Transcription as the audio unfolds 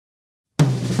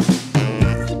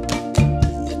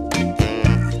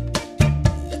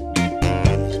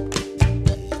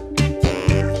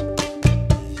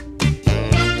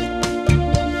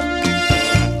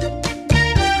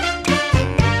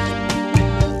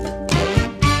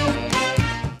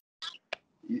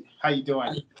How you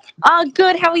doing? Oh,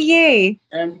 good. How are you?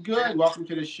 And good. Welcome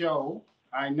to the show.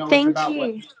 I know it's Thank about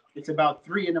what? you. It's about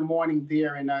 3 in the morning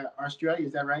there in Australia.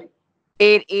 Is that right?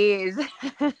 It is.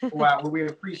 Wow. Well, we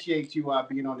appreciate you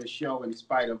being on the show in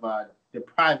spite of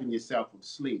depriving yourself of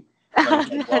sleep. But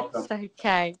again, welcome. That's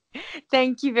okay.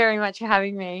 Thank you very much for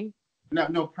having me. No,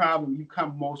 no problem. You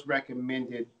come most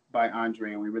recommended by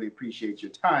Andre, and we really appreciate your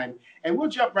time. And we'll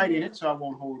jump right in Yeah. it, so I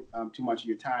won't hold too much of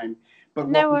your time. But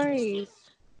No welcome to worries.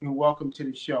 welcome to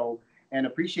the show, and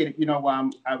appreciate it.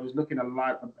 I was looking a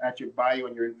lot at your bio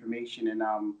and your information, and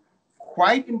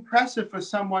quite impressive for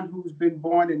someone who's been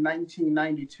born in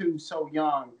 1992, so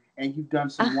young, and you've done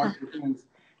some wonderful things.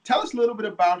 Tell us a little bit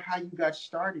about how you got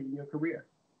started in your career.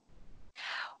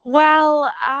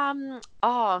 Well,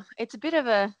 it's a bit of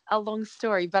a long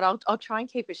story, but I'll try and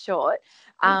keep it short.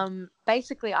 Sure.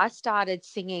 Basically, I started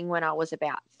singing when I was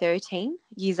about 13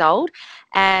 years old,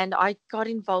 and I got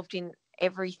involved in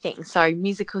everything. So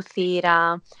musical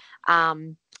theatre,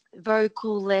 um,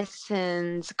 vocal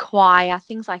lessons, choir,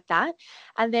 things like that.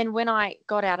 And then when I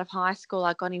got out of high school,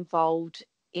 I got involved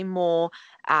in more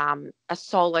a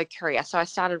solo career. So I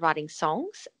started writing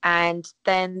songs, and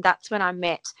then that's when I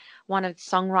met one of the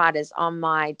songwriters on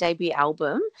my debut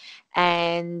album,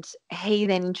 and he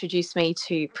then introduced me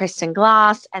to Preston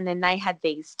Glass, and then they had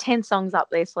these 10 songs up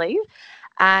their sleeve,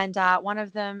 and one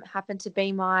of them happened to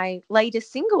be my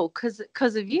latest single,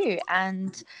 because of you,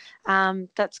 and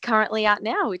that's currently out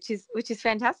now, which is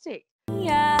fantastic.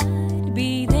 I'd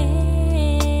be there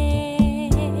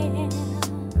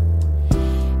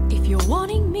if you're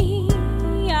wanting me.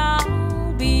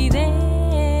 I'll be there.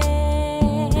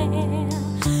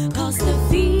 The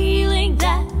feeling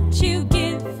that you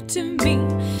give to me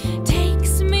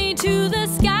takes me to the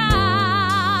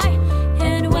sky,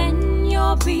 and when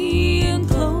you're being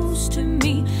close to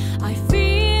me, I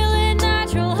feel a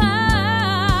natural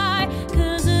high,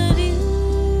 'cause of you,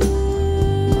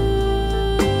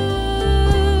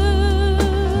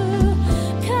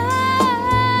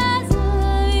 'cause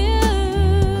of you.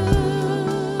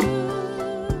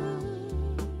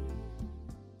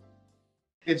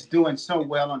 It's doing so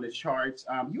well on the charts.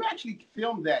 You actually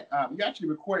filmed that. You actually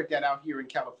recorded that out here in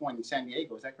California, in San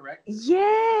Diego. Is that correct?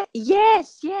 Yeah,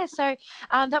 yes, yeah. So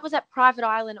that was at Private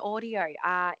Island Audio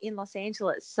in Los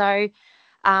Angeles. So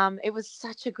it was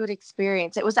such a good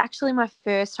experience. It was actually my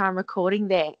first time recording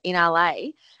there in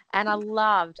LA, and I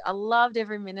loved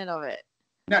every minute of it.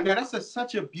 Now that's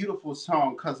such a beautiful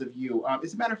song because of you.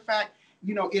 As a matter of fact,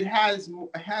 it has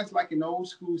like an old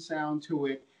school sound to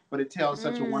it, but it tells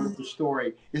such a Mm. wonderful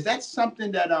story. Is that something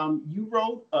that you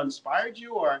wrote, inspired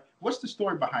you, or what's the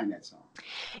story behind that song?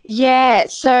 Yeah,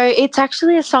 so it's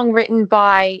actually a song written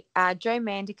by Joe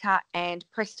Mandica and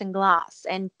Preston Glass.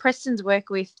 And Preston's worked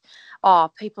with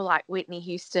people like Whitney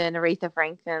Houston, Lionel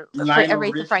Aretha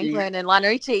Richie. Franklin, and Lionel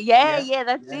Richie. Yeah, Yeah, yeah,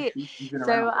 that's yeah, it. he's been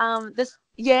So around.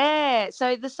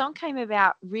 so the song came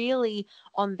about really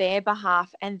on their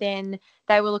behalf, and then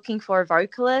they were looking for a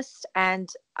vocalist, and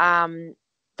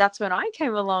that's when I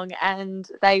came along, and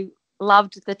they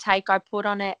loved the take I put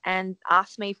on it, and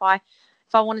asked me if I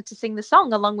wanted to sing the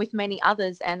song along with many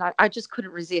others, and I just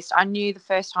couldn't resist. I knew the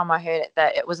first time I heard it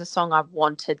that it was a song I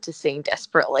wanted to sing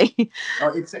desperately.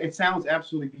 Oh, it sounds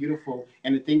absolutely beautiful.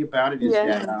 And the thing about it is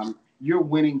that Yeah. you're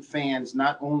winning fans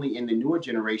not only in the newer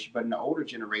generation but in the older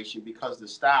generation because the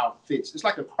style fits. It's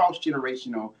like a cross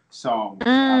generational song. I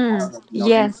don't know if you know,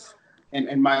 Yes.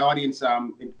 and my audience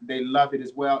they love it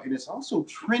as well. And it's also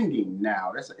trending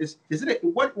now. Is it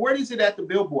where is it at the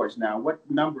billboards now? What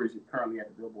number is it currently at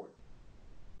the billboard?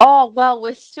 Oh, well,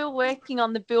 we're still working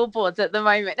on the billboards at the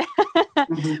moment,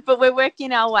 Mhm. but we're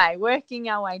working our way,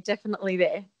 definitely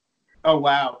there. Oh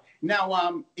wow!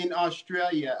 Now, in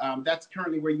Australia, that's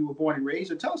currently where you were born and raised.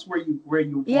 So tell us where you were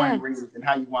born and Yeah. raised and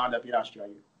how you wound up in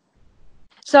Australia.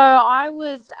 So I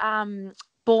was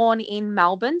born in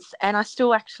Melbourne, and I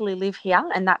still actually live here,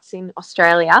 and that's in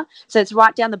Australia. So it's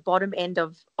right down the bottom end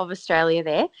of Australia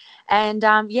there. And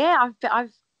yeah,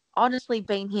 I've honestly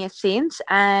been here since,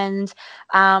 and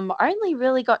only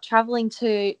really got traveling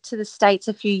to the States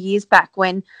a few years back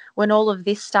when all of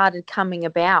this started coming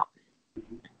about.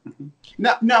 Mhm.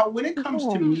 Now, when it comes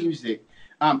to Yeah. music,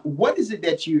 what is it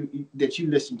that you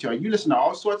listen to? Are you listen to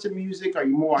all sorts of music? Are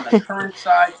you more on the current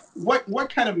side? What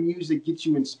kind of music gets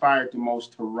you inspired the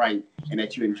most to write and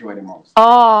that you enjoy the most?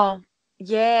 Oh,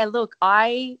 yeah, look,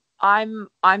 I'm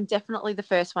definitely the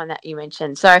first one that you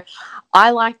mentioned. So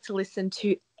I like to listen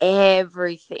to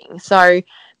everything. So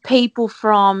people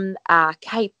from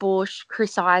Kate Bush,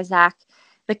 Chris Isaac,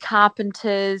 the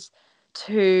Carpenters,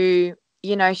 to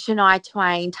you know, Shania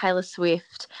Twain, Taylor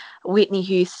Swift, Whitney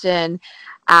Houston.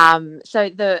 So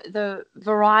the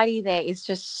variety there is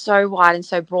just so wide and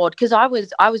so broad, because I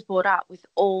was brought up with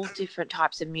all different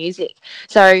types of music.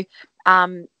 So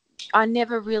I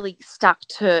never really stuck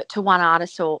to one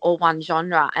artist or one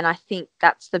genre, and I think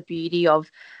that's the beauty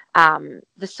of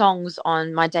the songs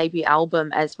on my debut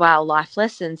album as well, Life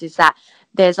Lessons, is that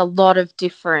there's a lot of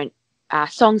different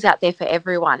songs out there for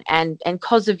everyone, and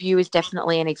Cause of You is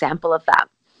definitely an example of that.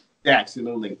 Yeah,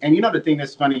 absolutely. And you know the thing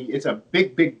that's funny, it's a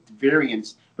big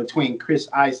variance between Chris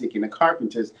Isaac and the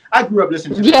Carpenters. I grew up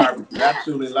listening to the Yeah. Carpenters. I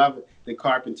absolutely love the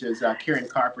Carpenters. Karen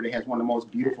Carpenter has one of the most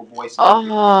beautiful voices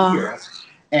Oh, here.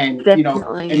 And you know,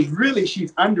 definitely. and really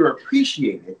she's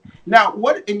underappreciated. Now,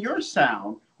 what in your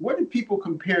sound, what do people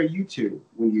compare you to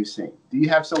when you sing? Do you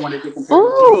have someone that they compare you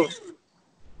Oh,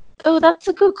 oh, that's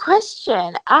a good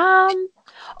question.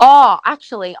 Oh,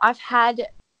 actually, I've had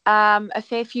a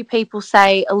fair few people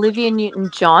say Olivia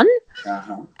Newton-John to?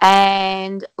 Uh-huh.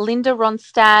 and Linda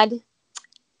Ronstadt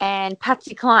and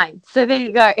Patsy Cline. So there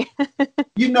you go.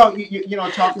 You know,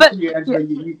 talking But to you, yeah,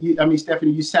 Angela, I mean,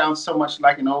 Stephanie, you sound so much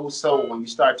like an old soul when you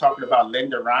start talking about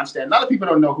Linda Ronstadt. A lot of people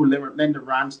don't know who Linda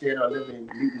Ronstadt or Olivia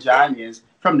Newton-John is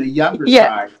from the younger yeah,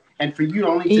 side. And for you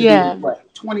only to be, yeah.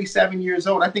 what, 27 years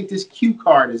old? I think this cue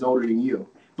card is older than you.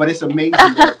 But it's amazing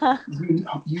that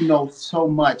you know so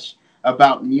much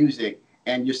about music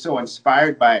and you're so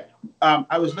inspired by it.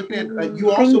 I was looking at Thank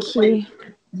you.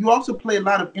 you also play a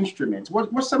lot of instruments.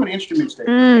 What's some of the instruments that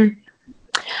you play?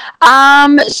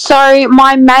 Mm. So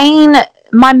my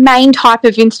main type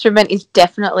of instrument is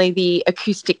definitely the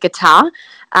acoustic guitar.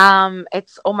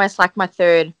 It's almost like my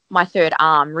third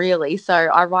arm, really. So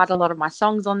I write a lot of my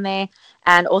songs on there,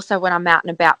 and also when I'm out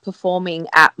and about performing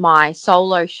at my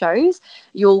solo shows,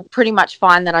 you'll pretty much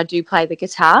find that I do play the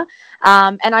guitar.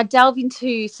 And I delve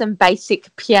into some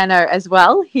basic piano as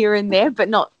well here and there, but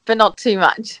not too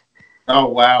much. Oh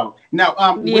wow! Now,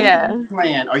 when do you Yeah.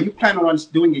 plan? Are you planning on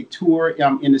doing a tour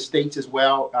in the States as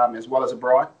well as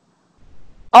abroad?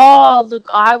 Oh, look,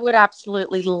 I would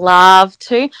absolutely love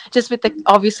to. Just with the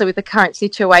obviously with the current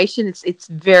situation, it's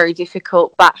very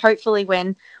difficult. But hopefully,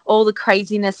 when all the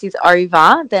craziness is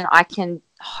over, then I can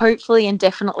hopefully and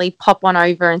definitely pop on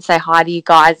over and say hi to you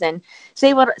guys and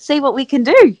see what we can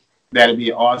do. That'd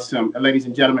be awesome. Ladies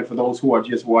and gentlemen, for those who are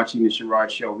just watching the Sherard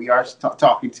Show, we are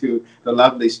talking to the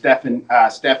lovely Stephanie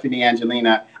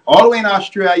Angelina, all the way in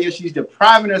Australia. She's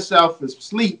depriving herself of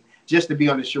sleep just to be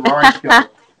on the Sherard Show,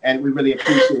 and we really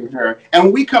appreciate her. And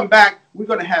when we come back, we're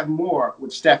going to have more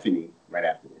with Stephanie right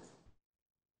after this.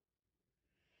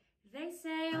 They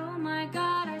say, oh my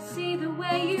God, I see the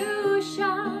way you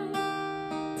shine.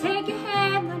 Take your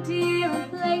hand, my dear,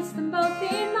 and place them both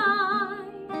in mine.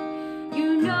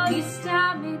 You know you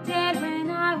stopped me dead when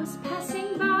I was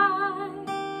passing by.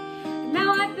 And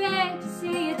now I beg to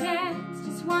see you dance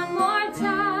just one more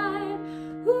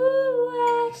time. Ooh,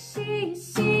 I see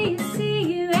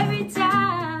you every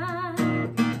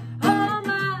time. Oh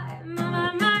my,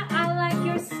 I like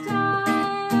your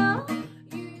style.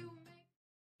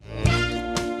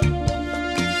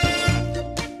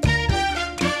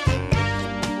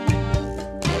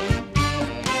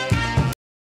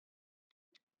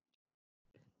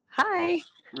 Hi.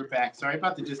 We're back. Sorry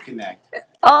about the disconnect.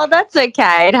 Oh, that's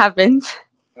okay. It happens.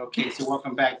 Okay, so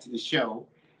welcome back to the show.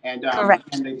 And Correct.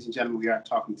 again, ladies and gentlemen, we are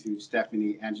talking to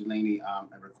Stephanie Angelini,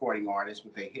 a recording artist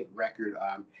with a hit record,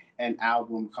 an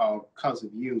album called "Cause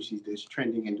of You." She's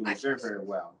trending and doing very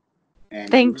well,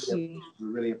 and Thank you. we're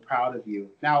really proud of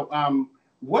you. Now,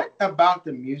 what about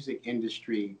the music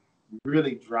industry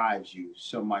really drives you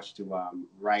so much to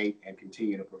write and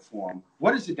continue to perform?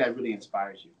 What is it that really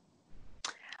inspires you?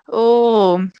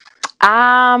 Oh,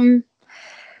 um,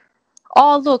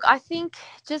 oh, look, I think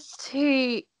just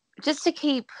to just to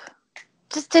keep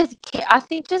I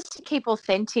think just to keep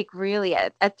authentic, really,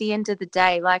 at the end of the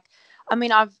day. Like, I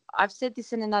mean, I've said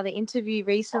this in another interview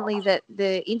recently that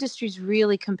the industry is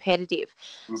really competitive.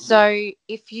 Mm-hmm. So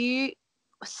if you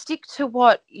stick to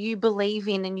what you believe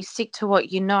in and you stick to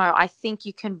what you know, I think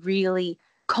you can really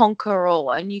conquer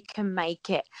all and you can make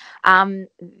it.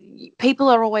 People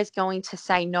are always going to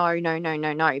say no, no, no,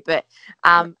 no, no, but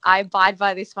I abide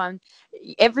by this one.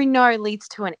 Every no leads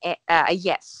to a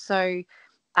yes. So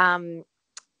um,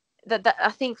 that I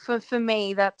think for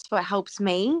me, that's what helps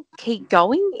me keep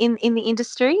going in the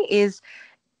industry is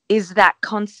that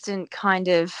constant kind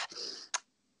of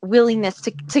willingness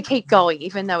to keep going,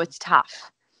 even though it's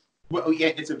tough. Well, yeah,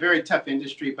 it's a very tough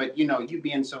industry, but you know, you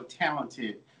being so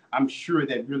talented, I'm sure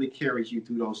that really carries you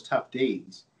through those tough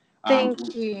days. Um,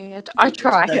 Thank you. I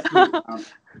try. especially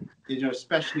You know,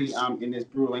 especially in this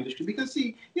brewer industry. Because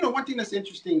see, you know, one thing that's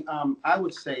interesting, I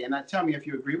would say, and tell me if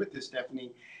you agree with this,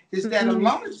 Stephanie, is that a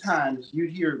lot of times you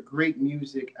hear great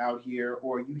music out here,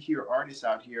 or you hear artists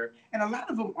out here, and a lot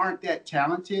of them aren't that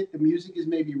talented. The music is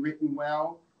maybe written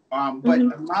well, but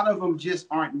a lot of them just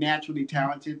aren't naturally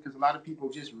talented, because a lot of people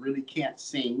just really can't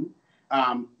sing.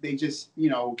 They just, you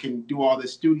know, can do all the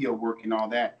studio work and all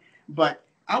that. But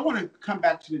I want to come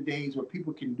back to the days where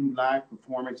people can do live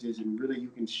performances and really you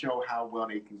can show how well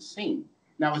they can sing.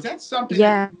 Now, is that something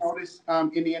that you notice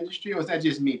in the industry, or is that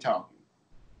just me talking?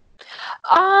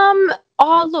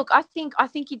 Oh, look, I think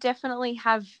you definitely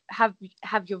have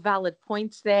your valid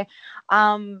points there.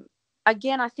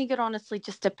 Again, I think it honestly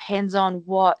just depends on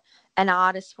what an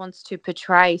artist wants to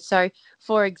portray. So,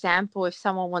 for example, if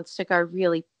someone wants to go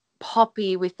really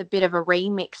poppy with a bit of a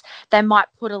remix, they might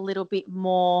put a little bit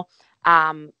more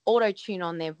auto tune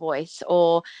on their voice,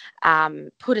 or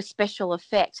put a special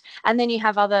effect. And then you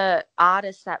have other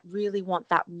artists that really want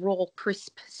that raw,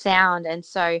 crisp sound, and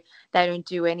so they don't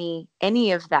do any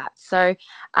of that. So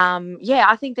yeah,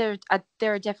 I think there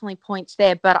are definitely points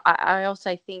there, but I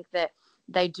also think that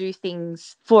they do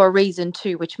things for a reason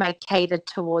too, which may cater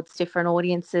towards different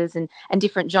audiences and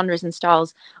different genres and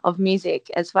styles of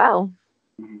music as well.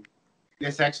 Mm-hmm.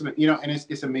 That's excellent. You know, and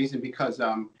it's amazing because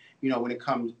you know, when it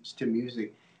comes to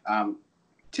music,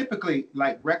 typically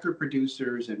like record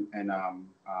producers and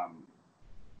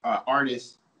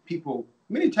artists, people,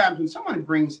 many times when someone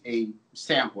brings a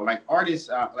sample, like artists,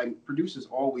 like producers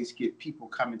always get people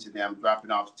coming to them, dropping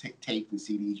off tapes and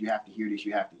CDs. You have to hear this,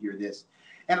 you have to hear this.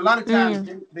 And a lot of times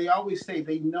they always say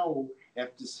they know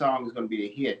if the song is going to be a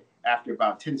hit after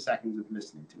about 10 seconds of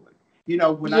listening to it. You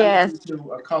know, when I listened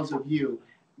to A Cause of You,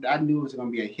 I knew it was going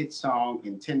to be a hit song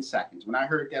in 10 seconds. When I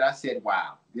heard that, I said,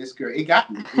 wow, this girl, it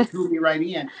got me. It drew me right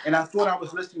in. And I thought I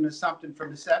was listening to something from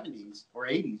the 70s or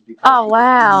 80s, because Oh,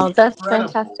 wow, that's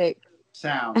incredible fantastic.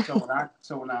 sound.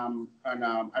 So when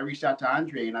I reached out to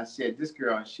Andre and I said, this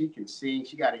girl, she can sing.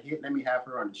 She got a hit. Let me have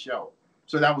her on the show.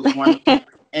 So that was wonderful.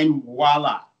 And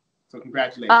voila. So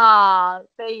congratulations. Ah,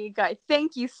 there you go.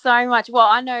 Thank you so much. Well,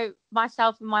 I know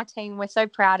myself and my team, we're so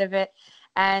proud of it.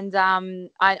 And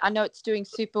I know it's doing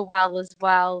super well as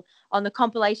well on the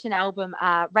compilation album,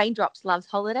 Raindrops Loves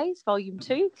Holidays, Volume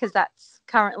 2, because that's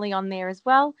currently on there as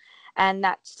well. And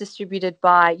that's distributed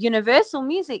by Universal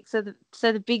Music, so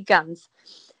the big guns.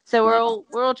 So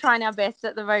we're all trying our best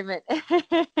at the moment.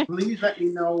 Please let me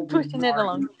know when Pushing it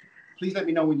along. Please let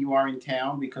me know when you are in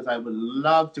town, because I would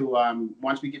love to,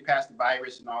 once we get past the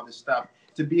virus and all this stuff,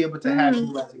 to be able to have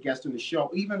you as a guest on the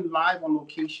show, even live on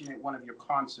location at one of your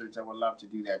concerts. I would love to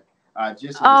do that.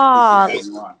 Just so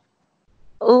you on.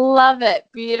 Love it.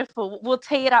 Beautiful. We'll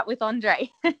tee it up with Andre.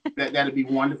 That'd be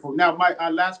wonderful. Now, my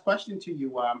last question to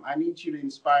you, I need you to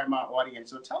inspire my audience.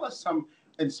 So tell us some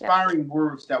inspiring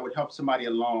words that would help somebody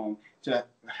along to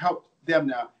help them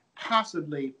to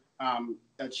possibly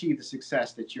achieve the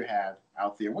success that you have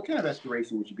out there. What kind of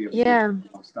inspiration would you be able to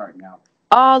give starting out?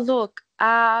 Oh, look,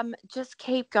 just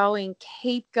keep going.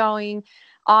 Keep going.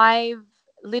 I've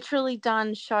literally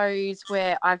done shows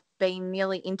where I've been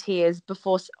nearly in tears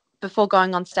before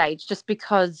going on stage, just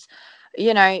because,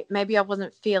 you know, maybe I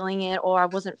wasn't feeling it, or I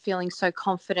wasn't feeling so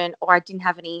confident, or I didn't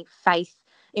have any faith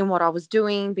in what I was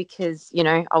doing, because, you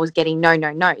know, I was getting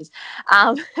no's.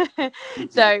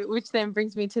 So, which then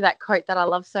brings me to that quote that I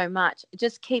love so much.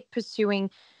 Just keep pursuing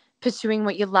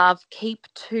what you love. Keep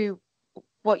to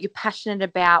what you're passionate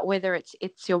about, whether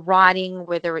it's your writing,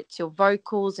 whether it's your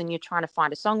vocals, and you're trying to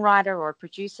find a songwriter or a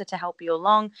producer to help you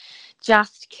along.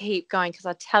 Just keep going, because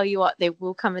I tell you what, there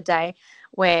will come a day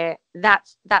where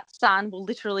that sun will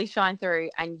literally shine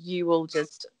through, and you will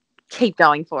just keep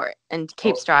going for it and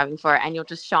keep striving for it, and you'll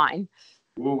just shine.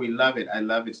 Oh, we love it. I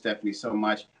love it, Stephanie, so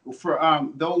much. For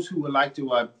those who would like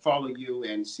to follow you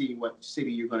and see what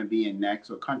city you're going to be in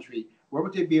next, or country, where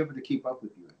would they be able to keep up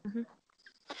with you?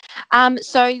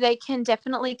 So they can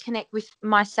definitely connect with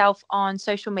myself on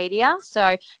social media.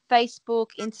 So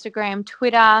Facebook, Instagram,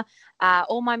 Twitter.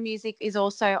 All my music is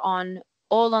also on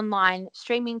all online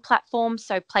streaming platforms.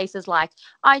 So places like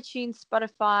iTunes,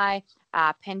 Spotify,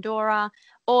 Pandora,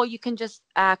 or you can just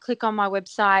click on my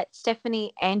website,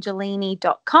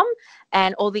 stephanieangelini.com,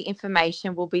 and all the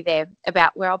information will be there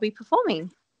about where I'll be performing.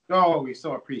 Oh, we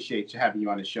so appreciate having you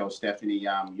on the show, Stephanie.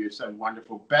 You're so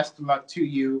wonderful. Best of luck to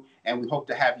you, and we hope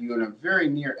to have you in a very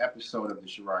near episode of the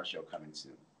Sherard Show coming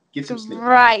soon. Get some sleep.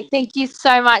 Right. Thank you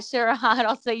so much, Sherard.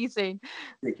 I'll see you soon.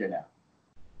 Take care now.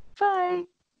 Bye.